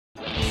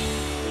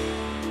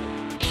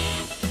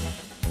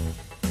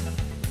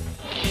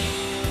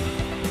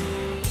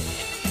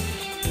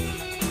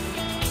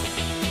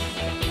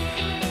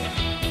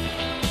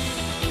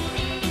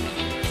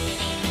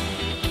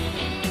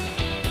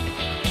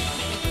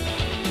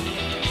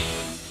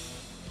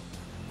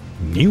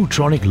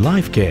Newtronic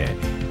Lifecare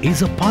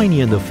is a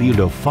pioneer in the field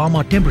of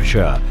pharma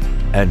temperature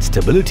and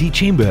stability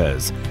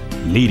chambers,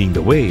 leading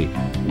the way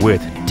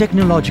with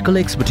technological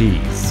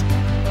expertise.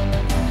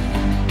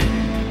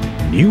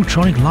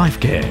 Newtronic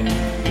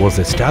Lifecare was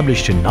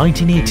established in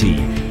 1980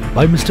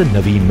 by Mr.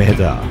 Naveen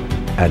Mehta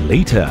and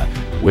later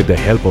with the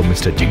help of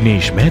Mr.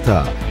 Jignesh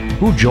Mehta,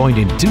 who joined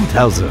in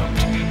 2000,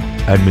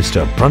 and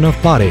Mr. Pranav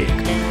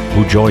Parekh,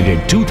 who joined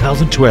in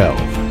 2012.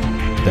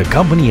 The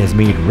company has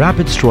made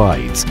rapid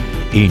strides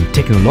in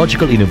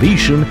technological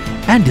innovation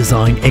and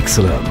design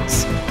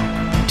excellence.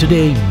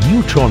 Today,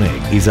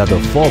 Newtronic is at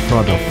the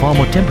forefront of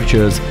pharma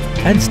temperatures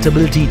and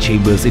stability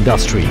chambers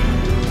industry.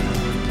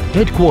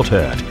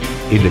 Headquartered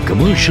in the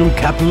commercial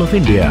capital of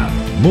India,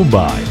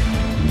 Mumbai,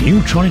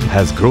 Newtronic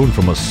has grown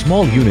from a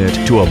small unit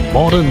to a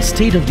modern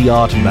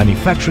state-of-the-art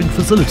manufacturing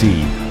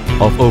facility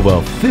of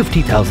over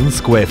 50,000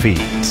 square feet.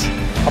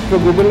 After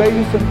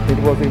globalization, it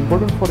was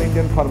important for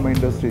Indian pharma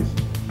industries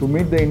to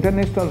meet the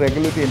international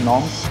regulatory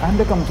norms and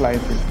the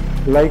compliances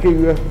like a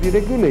UFG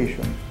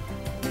regulation.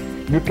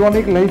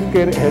 Newtronic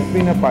Lifecare has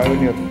been a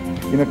pioneer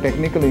in a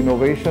technical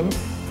innovation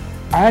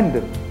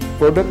and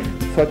products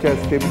such as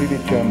stability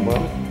chamber,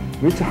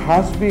 which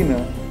has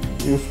been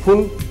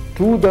useful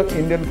to the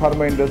Indian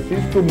pharma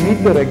industries to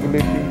meet the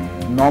regulatory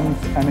norms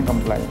and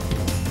compliance.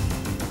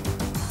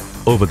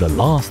 Over the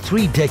last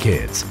 3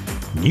 decades,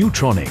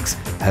 Newtronics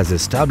has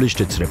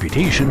established its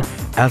reputation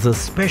as a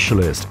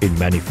specialist in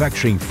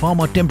manufacturing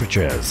pharma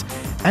temperatures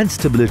and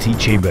stability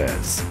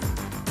chambers.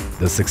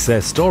 The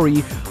success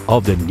story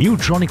of the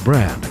Newtronic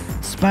brand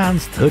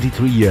spans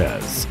 33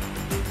 years.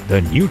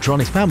 The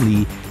Newtronics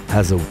family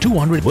has a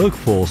 200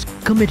 workforce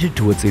committed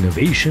towards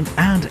innovation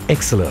and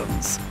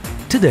excellence.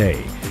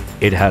 Today,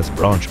 it has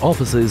branch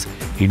offices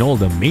in all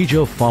the major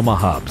pharma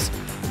hubs,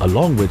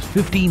 along with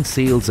 15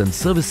 sales and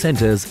service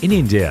centers in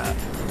India.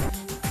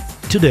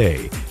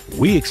 Today,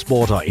 we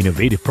export our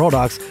innovative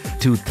products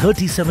to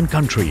 37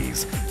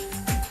 countries.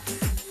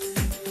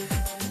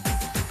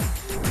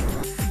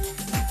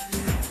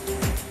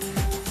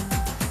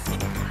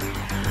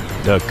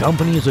 The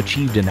company has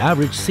achieved an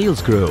average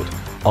sales growth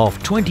of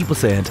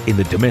 20% in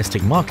the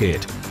domestic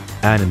market,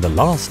 and in the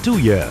last 2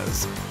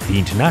 years, the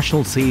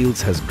international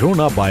sales has grown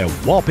up by a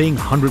whopping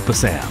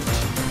 100%.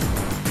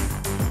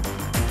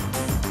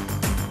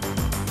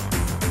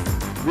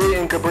 We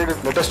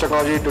incorporated latest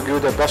technology to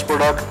give the best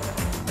product,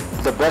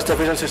 the best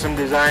efficient system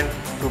design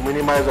to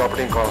minimize the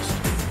operating cost.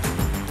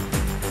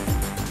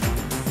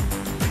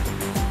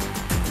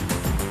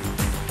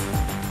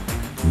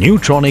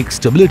 Newtronic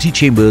stability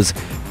chambers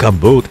come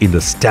both in the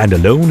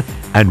standalone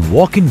and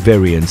walk-in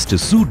variants to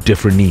suit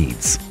different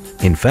needs.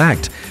 In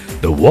fact,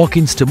 the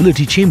walk-in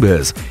stability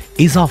chambers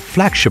is our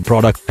flagship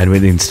product, and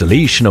with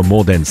installation of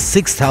more than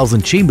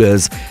 6,000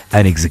 chambers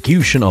and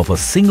execution of a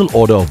single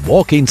order of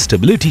walk-in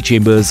stability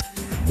chambers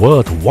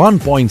worth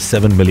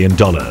 $1.7 million.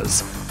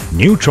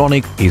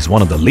 Newtronic is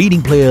one of the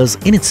leading players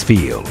in its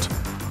field.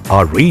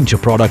 Our range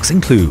of products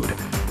include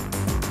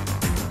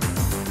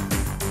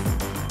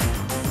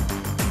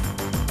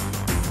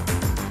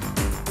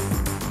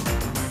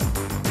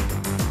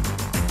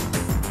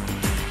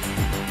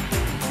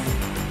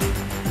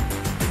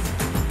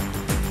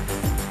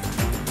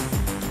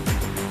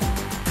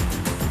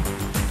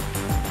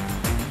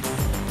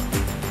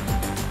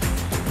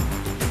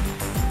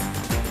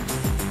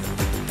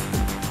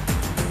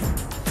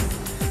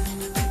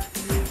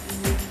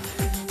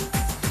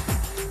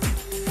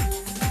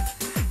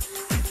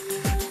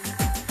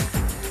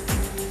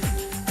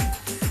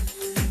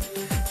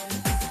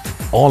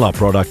all our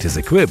product is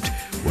equipped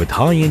with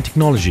high-end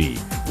technology,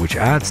 which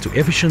adds to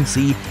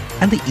efficiency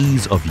and the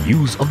ease of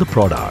use of the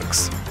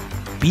products.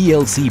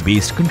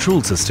 PLC-based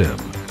control system,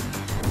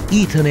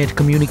 Ethernet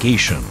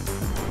communication,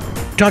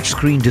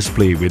 touchscreen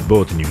display with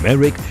both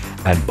numeric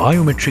and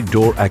biometric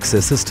door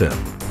access system,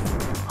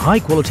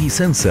 high-quality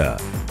sensor,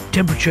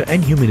 temperature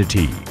and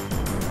humidity,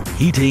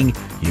 heating,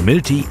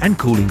 humidity and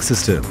cooling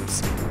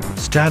systems,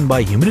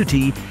 standby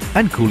humidity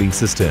and cooling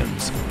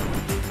systems,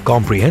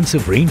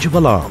 comprehensive range of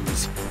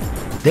alarms.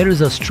 There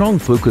is a strong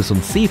focus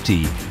on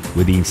safety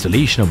with the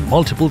installation of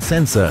multiple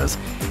sensors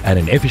and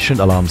an efficient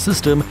alarm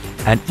system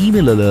and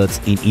email alerts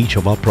in each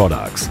of our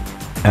products.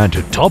 And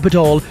to top it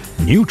all,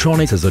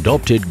 Newtronics has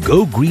adopted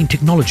Go Green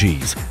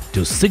technologies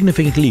to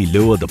significantly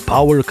lower the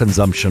power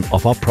consumption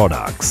of our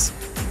products.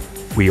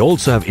 We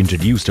also have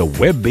introduced a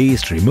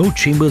web-based remote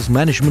chambers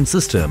management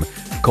system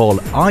called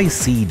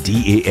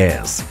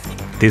ICDAS.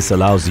 This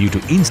allows you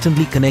to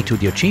instantly connect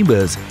with your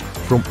chambers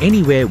from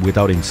anywhere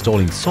without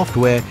installing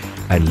software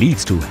and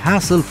leads to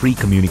hassle-free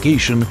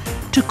communication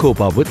to cope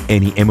up with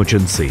any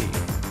emergency.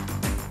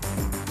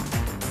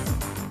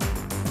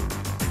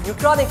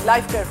 Newtronic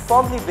Lifecare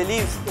firmly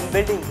believes in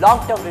building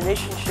long-term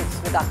relationships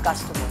with our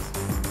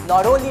customers,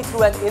 not only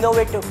through an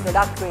innovative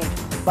product range,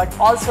 but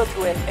also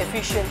through an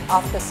efficient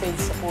after-sales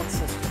support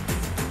system.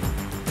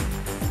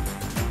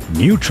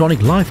 Newtronic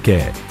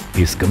Lifecare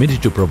is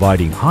committed to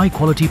providing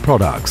high-quality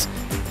products,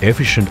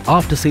 efficient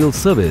after-sales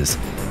service,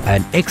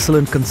 and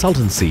excellent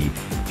consultancy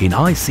in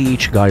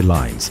ICH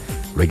guidelines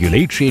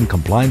regulatory and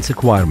compliance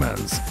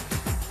requirements.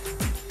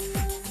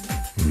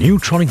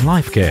 Newtronic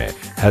Lifecare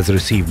has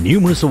received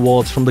numerous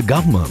awards from the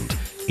government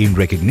in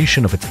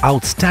recognition of its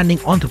outstanding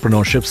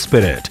entrepreneurship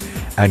spirit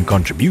and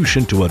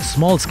contribution towards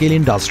small-scale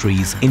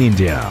industries in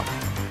India.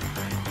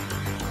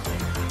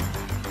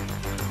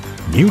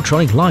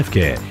 Newtronic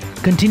Lifecare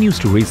continues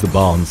to raise the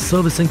bar on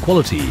service and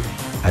quality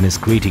and is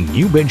creating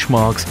new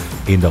benchmarks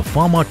in the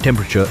pharma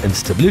temperature and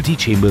stability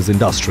chambers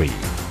industry.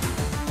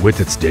 With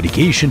its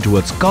dedication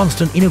towards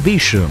constant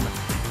innovation,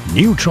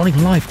 Newtronic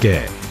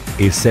Lifecare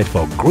is set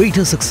for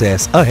greater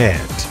success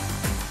ahead.